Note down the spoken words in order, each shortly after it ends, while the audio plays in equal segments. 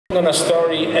on a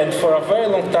story, and for a very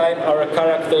long time our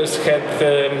characters had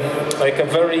like a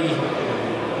very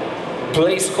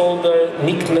placeholder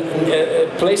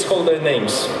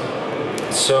names.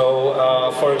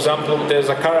 So, for example, there's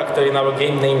a character in our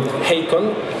game named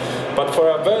Hakon, but for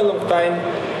a very long time,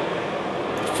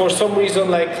 for some reason,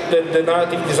 like the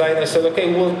narrative designer said,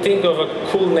 okay, we'll think of a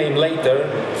cool name later,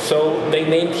 so they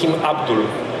named him Abdul.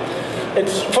 And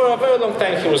for a very long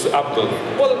time he was Abdul.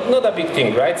 Well, not a big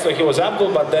thing, right? So he was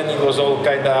Abdul, but then it was all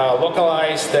kind of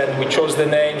localized, and we chose the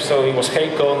name, so it was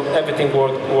Hakon, everything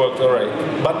worked all right.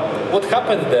 But what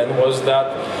happened then was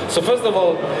that, so first of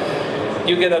all,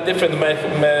 you get a different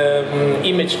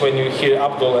image when you hear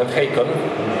Abdul and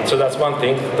Hakon, so that's one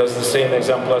thing. That's the same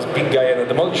example as big guy and a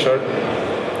demolisher,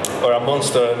 or a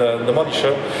monster and a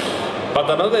demolisher. But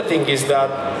another thing is that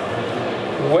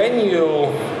when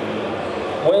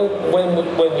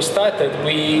we started,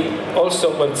 we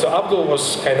also, so Abdul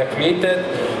was kind of created,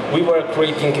 we were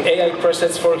creating AI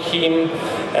presets for him,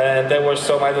 and there were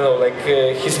some, I don't know, like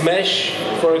his mesh,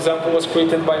 for example, was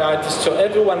created by artists. So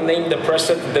everyone named the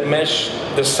preset, the mesh,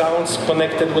 the sounds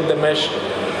connected with the mesh,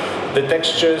 the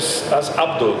textures as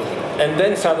Abdul. And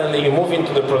then suddenly you move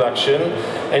into the production,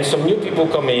 and some new people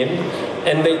come in,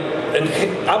 and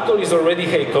Abdul is already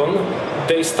Hakon.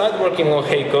 They start working on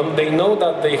Hakon. They know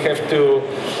that they have to,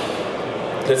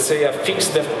 let's say, fix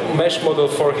the mesh model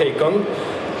for Hakon.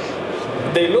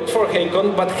 They look for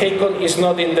Hakon, but Hakon is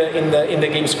not in the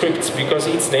game scripts because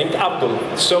it's named Abdul.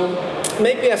 So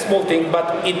maybe a small thing,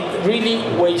 but it really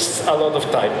wastes a lot of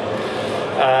time.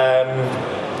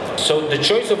 So the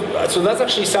choice of, so that's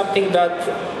actually something that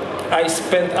I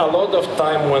spent a lot of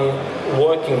time when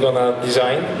working on a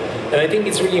design, and I think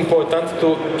it's really important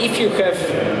to, if you have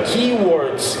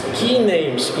keywords, key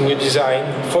names in your design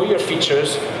for your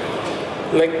features,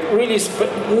 like really,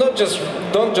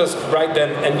 don't just write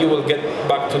them and you will get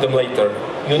back to them later.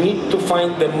 You need to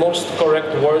find the most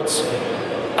correct words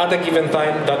at a given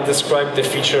time that describe the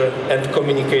feature and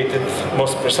communicate it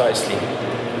most precisely.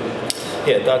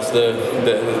 Yeah, that's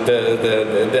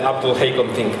the Abdul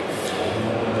Hakon thing.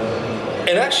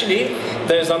 And actually,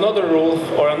 there's another rule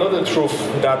or another truth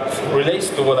that relates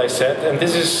to what I said, and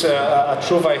this is a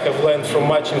truth I have learned from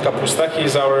Marcin Kapusta.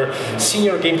 He's our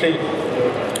senior gameplay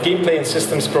and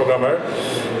systems programmer,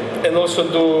 and also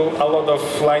do a lot of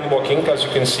line walking, as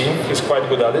you can see. He's quite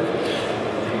good at it.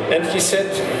 And he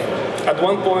said, at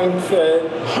one point,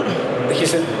 he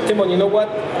said, Tymon, you know what?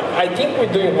 I think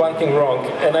we're doing one thing wrong,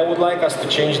 and I would like us to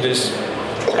change this.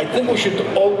 I think we should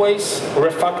always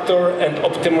refactor and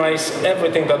optimize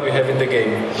everything that we have in the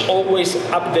game. Always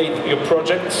update your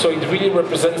project so it really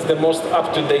represents the most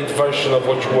up-to-date version of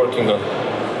what you're working on.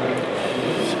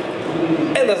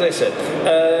 And as I said,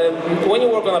 when you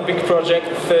work on a big project,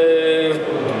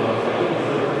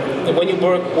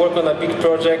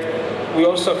 we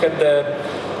also had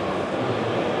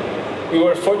we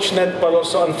were fortunate but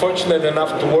also unfortunate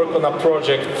enough to work on a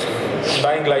project,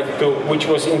 Dying Light 2, which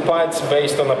was in parts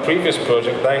based on a previous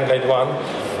project, Dying Light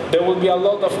 1. There will be a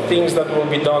lot of things that will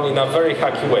be done in a very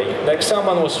hacky way. Like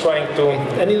someone was trying to,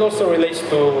 and it also relates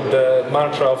to the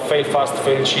mantra of fail fast,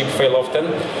 fail cheap, fail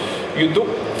often. You do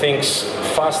things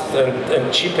fast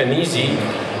and cheap and easy,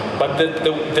 but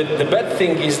the bad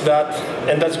thing is that,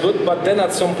 and that's good, but then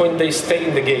at some point they stay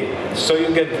in the game. So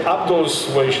you get Abduls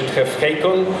where you should have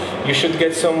Hakon, you should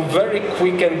get some very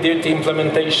quick and dirty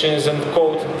implementations and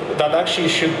code that actually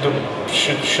should do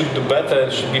better,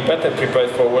 should be better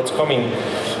prepared for what's coming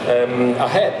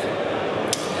ahead.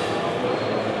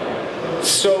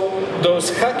 So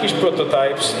those hackish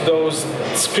prototypes, those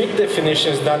script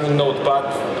definitions done in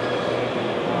Notepad,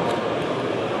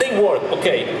 work,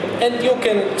 okay, and you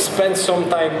can spend some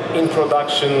time in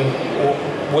production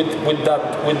with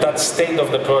that state of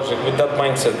the project, with that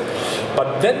mindset.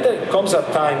 But then there comes a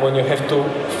time when you have to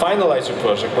finalize your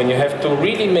project, when you have to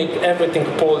really make everything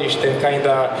polished and kind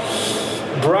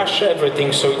of brush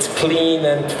everything so it's clean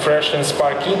and fresh and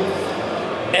sparky.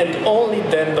 And only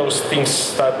then those things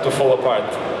start to fall apart.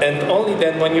 And only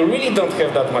then, when you really don't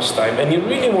have that much time and you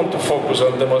really want to focus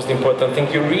on the most important thing,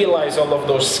 you realize all of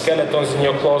those skeletons in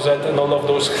your closet and all of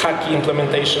those hacky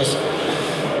implementations.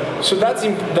 So that's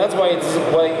why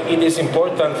it is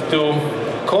important to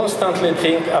constantly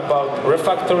think about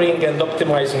refactoring and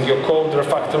optimizing your code,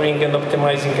 refactoring and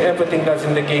optimizing everything that's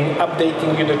in the game,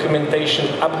 updating your documentation,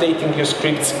 updating your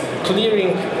scripts,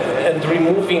 clearing and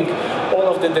removing all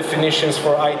of the definitions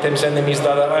for items, enemies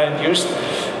that aren't used.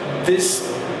 This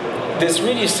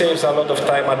really saves a lot of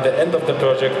time at the end of the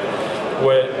project,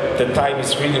 where the time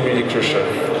is really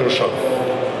crucial.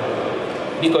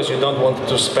 Because you don't want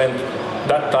to spend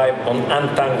that time on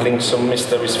untangling some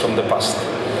mysteries from the past.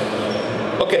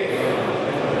 Okay,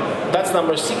 that's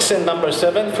number 6 and number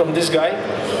 7 from this guy.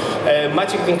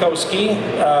 Maciek Dinkowski,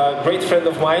 great friend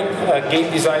of mine, a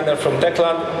game designer from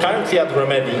Techland, currently at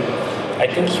Remedy. I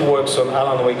think he works on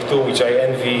Alan Wake 2,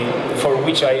 for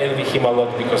which I envy him a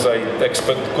lot because I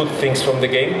expect good things from the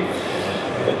game.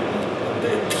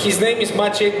 His name is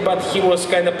Maciek, but he was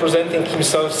kind of presenting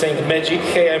himself saying Magic,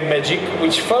 hey, I'm Magic,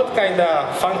 which felt kind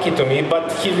of funky to me,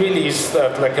 but he really is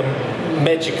like a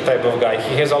magic type of guy.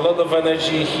 He has a lot of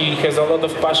energy, he has a lot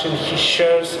of passion, he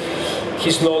shares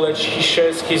his knowledge, he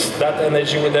shares that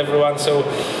energy with everyone, so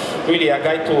really a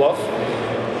guy to love.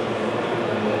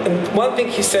 And one thing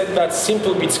he said, that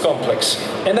simple beats complex.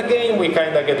 And again, we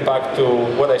kind of get back to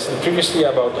what I said previously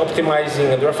about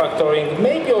optimizing and refactoring,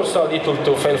 maybe also a little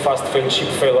to fail fast, fail cheap,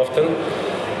 fail often.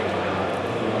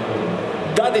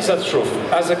 That is the truth.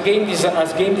 As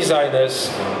game designers,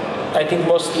 I think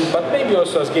mostly, but maybe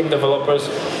also as game developers,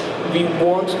 we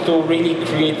want to really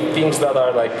create things that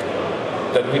are like,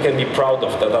 that we can be proud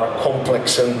of, that are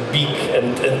complex and big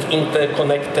and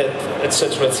interconnected,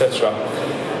 etc., etc.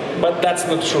 But that's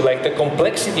not true. Like, the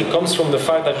complexity comes from the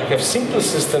fact that you have simple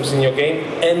systems in your game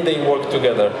and they work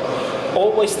together.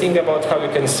 Always think about how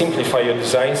you can simplify your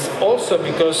designs. Also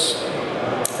because,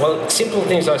 well, simple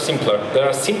things are simpler. They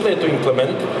are simpler to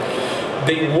implement.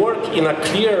 They work in a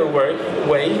clearer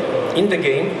way in the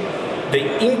game.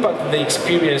 They impact the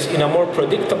experience in a more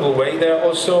predictable way. They are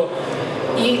also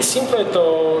simpler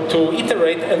to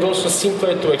iterate and also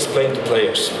simpler to explain to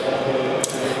players.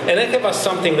 And I have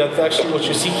something that actually what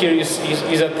you see here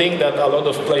is a thing that a lot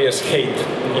of players hate.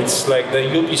 It's like the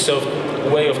Ubisoft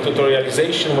way of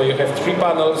tutorialization, where you have 3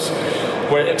 panels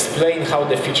where explain how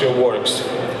the feature works.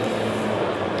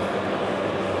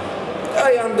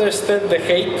 I understand the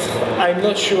hate. I'm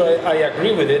not sure I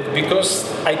agree with it, because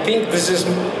I think this is,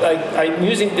 I'm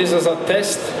using this as a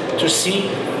test to see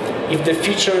if the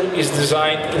feature is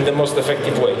designed in the most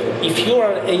effective way. If you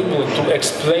are able to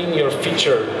explain your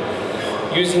feature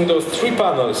using those 3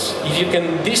 panels, if you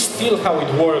can distill how it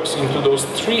works into those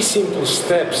 3 simple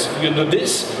steps, you do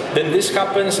this, then this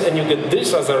happens, and you get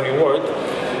this as a reward,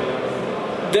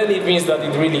 then it means that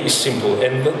it really is simple.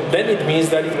 And then it means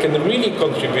that it can really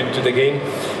contribute to the game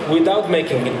without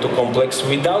making it too complex,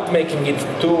 without making it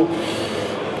too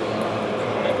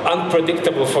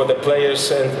unpredictable for the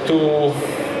players and too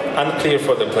unclear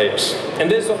for the players. And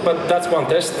but that's one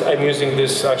test. I'm using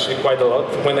this actually quite a lot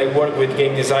when I work with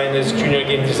game designers, junior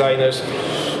game designers.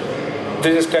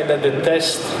 This is kind of the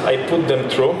test I put them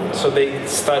through, so they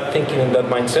start thinking in that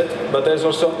mindset. But there's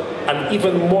also an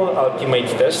even more ultimate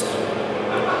test.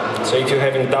 So if you're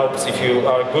having doubts, if you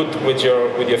are good with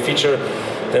your feature,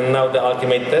 then now the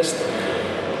ultimate test.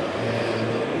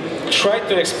 Try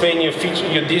to explain your feature,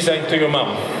 your design to your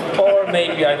mom. Or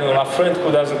maybe, I don't know, a friend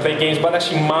who doesn't play games, but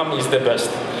actually mom is the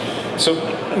best. So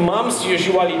moms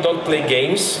usually don't play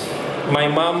games. My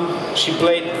mom, she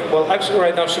played, well, actually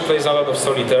right now she plays a lot of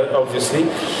solitaire, obviously,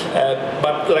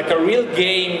 but like a real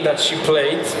game that she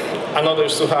played, another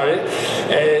Suhari,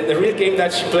 the real game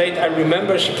that she played, I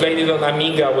remember she played it on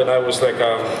Amiga when I was like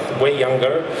way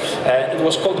younger. It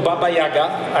was called Baba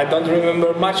Yaga. I don't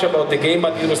remember much about the game,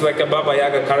 but it was like a Baba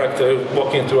Yaga character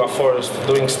walking through a forest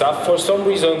doing stuff. For some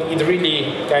reason, it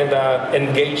really kind of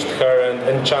engaged her and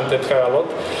enchanted her a lot.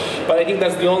 But I think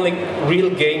that's the only real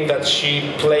game that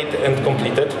she played and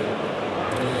completed.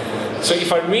 So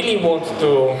if I really want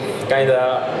to kind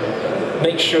of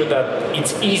make sure that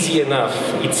it's easy enough,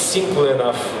 it's simple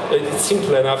enough,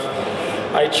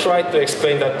 I try to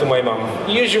explain that to my mom.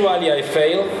 Usually I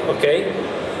fail, okay?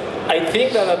 I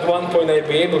think that at one point I'll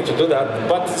be able to do that,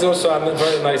 but it's also a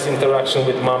very nice interaction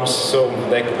with moms, so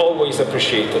like always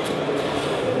appreciated.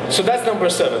 So that's number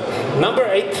 7. Number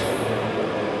 8,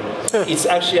 it's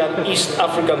actually an East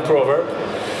African proverb.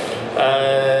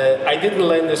 I didn't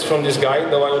learn this from this guy,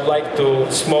 though I would like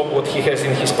to smoke what he has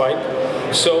in his pipe.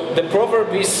 So the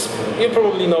proverb is, you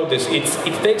probably know this,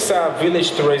 it takes a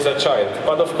village to raise a child.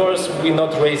 But of course, we're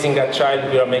not raising a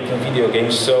child, we are making video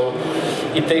games. So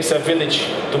it takes a village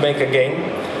to make a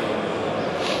game.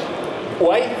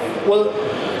 Why? Well,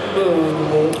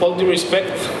 all due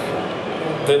respect,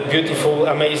 the beautiful,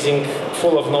 amazing,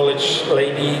 full of knowledge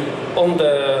lady on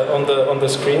the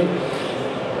screen.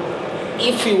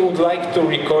 If you would like to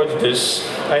record this,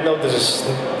 I know this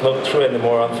is not true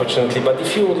anymore, unfortunately, but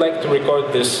if you would like to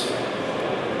record this,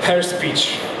 her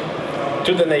speech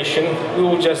to the nation, we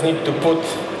will just need to put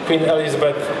Queen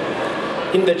Elizabeth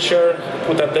in the chair,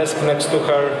 put a desk next to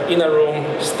her, in a room,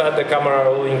 start the camera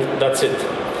rolling, that's it.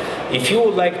 If you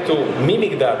would like to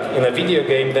mimic that in a video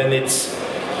game, then it's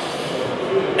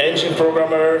engine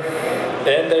programmer,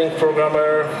 rendering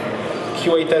programmer,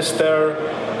 QA tester,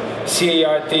 CA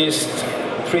artist,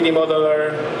 3D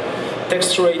modeler,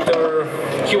 texturator,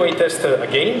 QA tester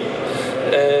again.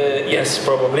 Yes,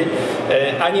 probably.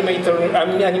 Animator,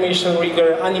 animation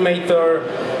rigger, animator,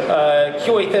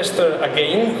 QA tester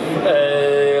again,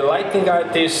 lighting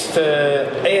artist,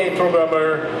 AI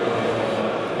programmer.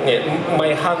 Yeah,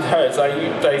 my hand hurts.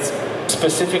 I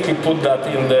specifically put that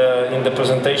in the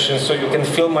presentation so you can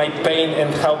feel my pain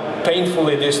and how painful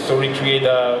it is to recreate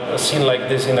a scene like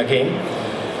this in a game.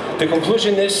 The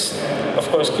conclusion is, of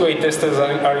course, QA testers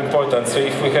are important. So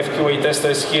if we have QA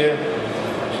testers here,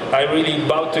 I really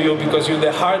bow to you because you're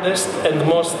the hardest and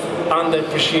most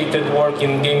underappreciated work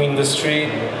in game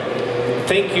industry.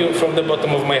 Thank you from the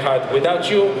bottom of my heart. Without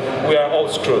you, we are all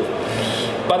screwed.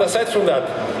 But aside from that,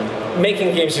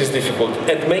 making games is difficult,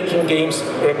 and making games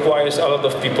requires a lot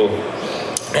of people.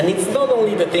 And it's not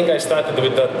only the thing I started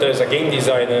with, that there's a game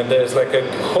designer, there's like a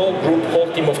whole group,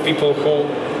 whole team of people who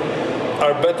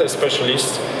are better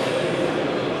specialists,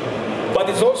 but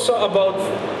it's also about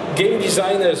game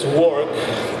designers' work,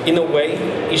 in a way,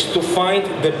 is to find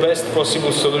the best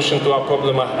possible solution to our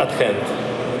problem at hand.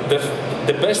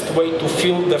 The best way to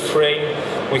fill the frame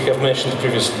we have mentioned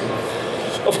previously.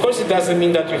 Of course, it doesn't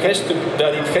mean that it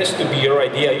has to be your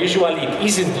idea. Usually, it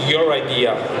isn't your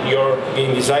idea, your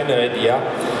game designer idea.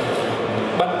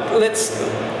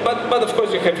 But of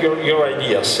course, you have your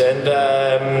ideas. And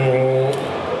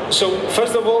so,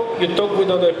 first of all, you talk with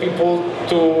other people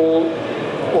to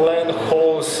learn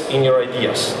holes in your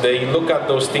ideas. They look at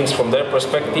those things from their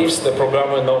perspectives. The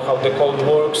programmer knows how the code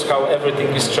works, how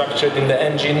everything is structured in the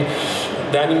engine.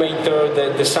 The animator,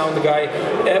 the sound guy,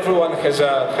 everyone has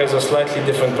a slightly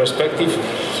different perspective.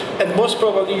 And most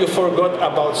probably you forgot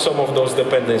about some of those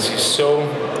dependencies. So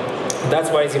that's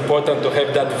why it's important to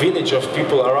have that village of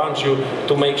people around you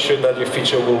to make sure that your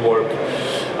feature will work.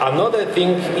 Another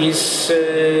thing is,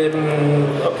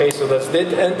 okay, so that's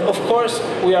it. And of course,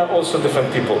 we are also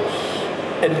different people.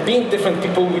 And being different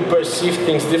people, we perceive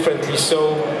things differently.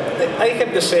 So I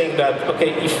have the saying that,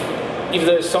 okay, if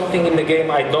there's something in the game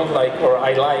I don't like or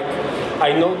I like,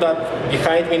 I know that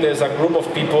behind me there's a group of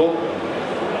people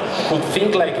who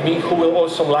think like me, who will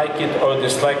also like it or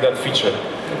dislike that feature.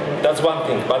 That's one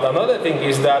thing. But another thing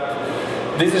is that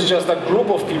this is just a group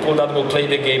of people that will play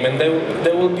the game, and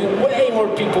there will be way more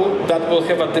people that will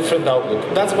have a different outlook.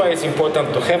 That's why it's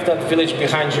important to have that village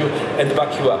behind you and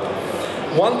back you up.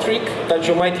 One trick that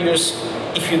you might use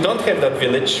if you don't have that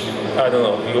village, I don't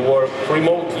know, you work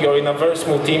remotely or in a very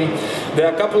small team, there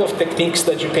are a couple of techniques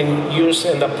that you can use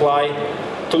and apply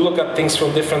to look at things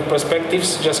from different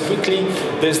perspectives. Just quickly,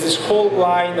 there's this whole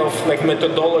line of like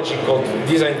methodology called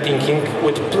design thinking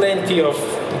with plenty of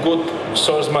good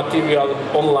source material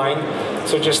online.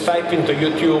 So just type into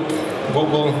YouTube,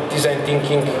 Google design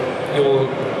thinking, you will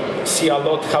see a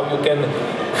lot how you can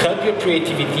help your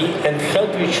creativity and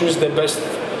help you choose the best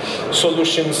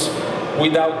solutions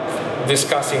without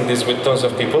discussing this with tons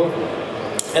of people.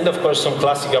 And of course some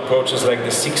classic approaches like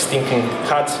the 6 thinking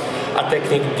hats, a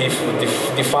technique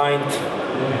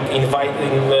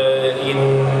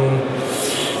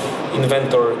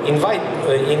invented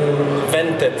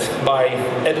by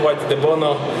Edward de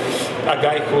Bono, a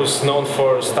guy who's known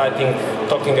for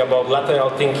talking about lateral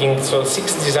thinking. So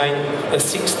 6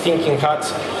 thinking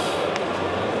hats.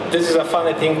 This is a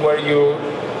funny thing where you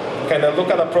kind of look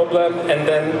at a problem and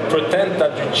then pretend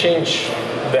that you change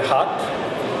the hat,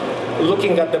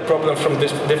 looking at the problem from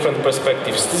different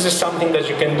perspectives. This is something that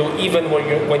you can do even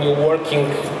when you're working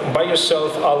by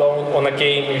yourself, alone on a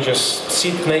game. You just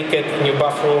sit naked in your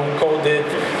bathroom, code it,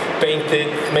 paint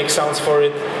it, make sounds for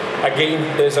it. Again,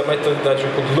 there's a method that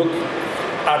you could look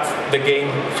at the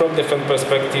game from different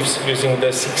perspectives using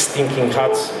the 6 thinking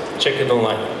hats. Check it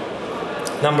online.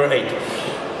 Number 8.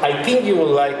 I think you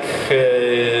will like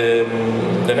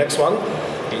the next one.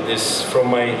 It is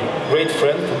from my great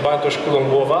friend Bartosz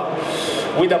Kulongłowa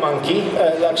with a monkey.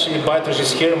 Actually, Bartosz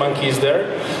is here, monkey is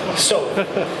there. So,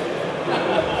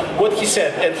 what he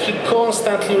said, and he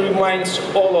constantly reminds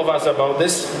all of us about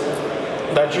this,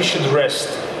 that you should rest.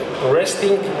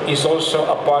 Resting is also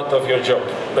a part of your job.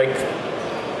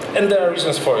 And there are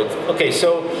reasons for it. Okay,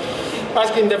 so as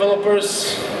game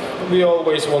developers, we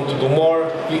always want to do more.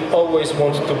 We always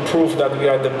want to prove that we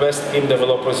are the best game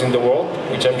developers in the world,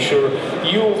 which I'm sure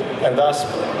you and us,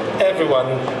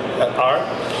 everyone are.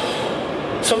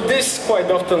 So this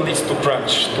quite often leads to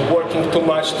crunch, to working too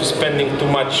much, to spending too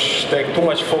much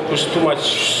focus, too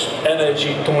much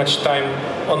energy, too much time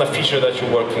on a feature that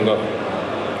you're working on.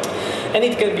 And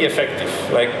it can be effective.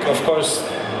 Of course,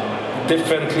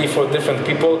 differently for different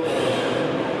people.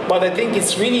 but I think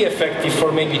it's really effective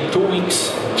for maybe 2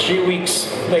 weeks, 3 weeks.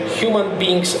 Like, human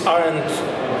beings aren't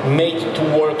made to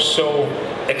work so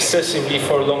excessively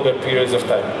for longer periods of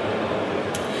time.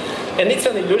 And it's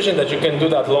an illusion that you can do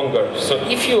that longer. So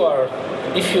if you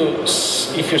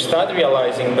start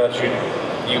realizing that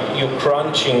you're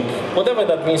crunching, whatever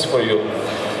that means for you,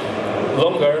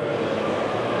 longer,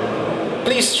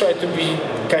 please try to be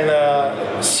kind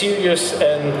of serious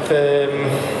and,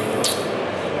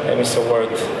 I miss a word,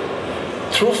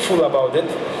 truthful about it.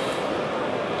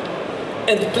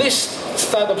 And please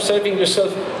start observing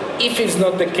yourself if it's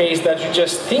not the case that you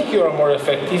just think you are more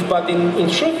effective, but in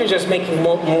truth you're just making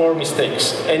more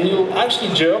mistakes, and you actually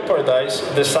jeopardize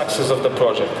the success of the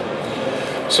project.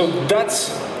 So that's,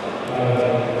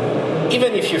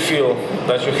 even if you feel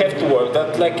that you have to work,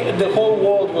 that like the whole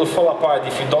world will fall apart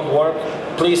if you don't work,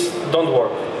 please don't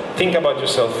work. Think about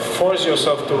yourself, force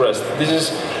yourself to rest. This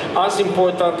is as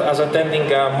important as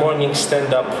attending a morning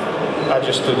stand-up at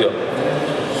your studio.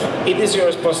 It is your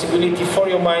responsibility for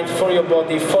your mind, for your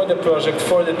body, for the project,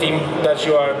 for the team, that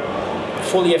you are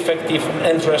fully effective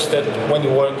and rested when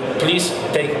you work. Please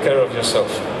take care of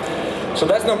yourself. So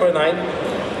that's number 9.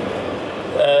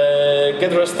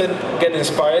 Get rested, get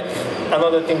inspired.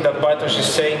 Another thing that Bartosz is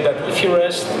saying, that if you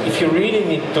rest, if you really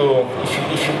need to,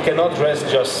 if you cannot rest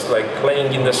just like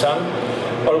laying in the sun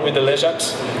or with the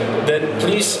leżaks, then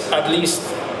please at least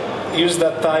use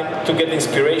that time to get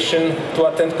inspiration, to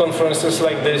attend conferences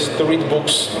like this, to read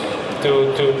books,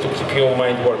 to keep your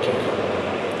mind working.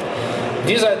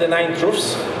 These are the 9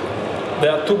 truths.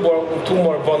 There are two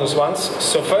more bonus ones.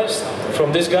 So first,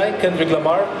 from this guy, Kendrick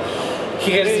Lamar,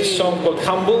 he has this song called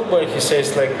Humble, where he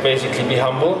says like basically be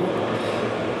humble.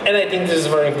 And I think this is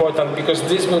very important because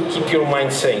this will keep your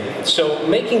mind sane. So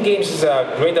making games is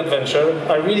a great adventure.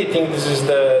 I really think this is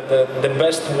the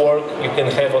best work you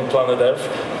can have on planet Earth.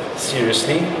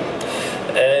 Seriously,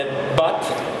 but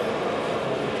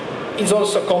it's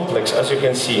also complex, as you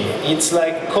can see. It's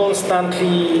like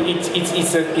constantly,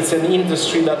 it's an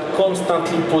industry that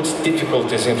constantly puts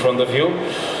difficulties in front of you.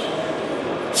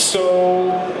 So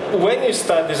when you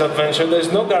start this adventure,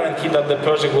 there's no guarantee that the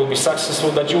project will be successful,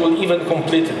 that you will even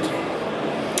complete it.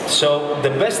 So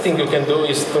the best thing you can do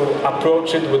is to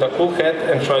approach it with a cool head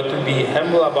and try to be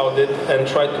humble about it and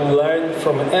try to learn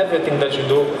from everything that you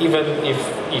do, even if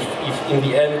in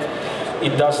the end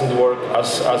it doesn't work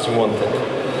as you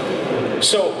wanted.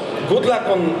 So good luck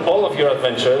on all of your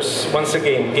adventures. Once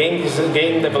again,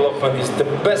 game development is the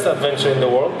best adventure in the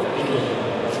world.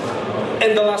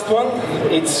 And the last one,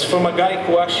 it's from a guy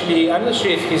who actually, I'm not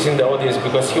sure if he's in the audience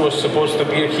because he was supposed to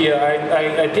be here.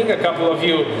 I think a couple of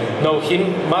you know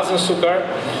him, Mazen Sukar.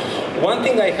 One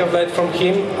thing I have learned from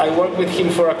him, I worked with him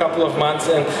for a couple of months,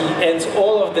 and he ends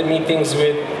all of the meetings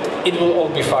with, it will all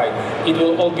be fine, it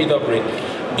will all be dobry.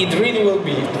 It really will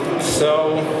be.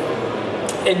 So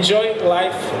enjoy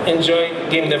life, enjoy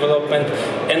game development,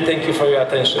 and thank you for your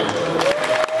attention.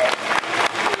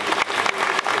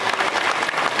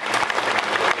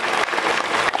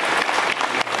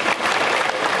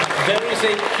 There is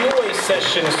a QA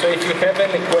session, so if you have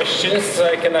any questions,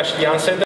 I can actually answer them.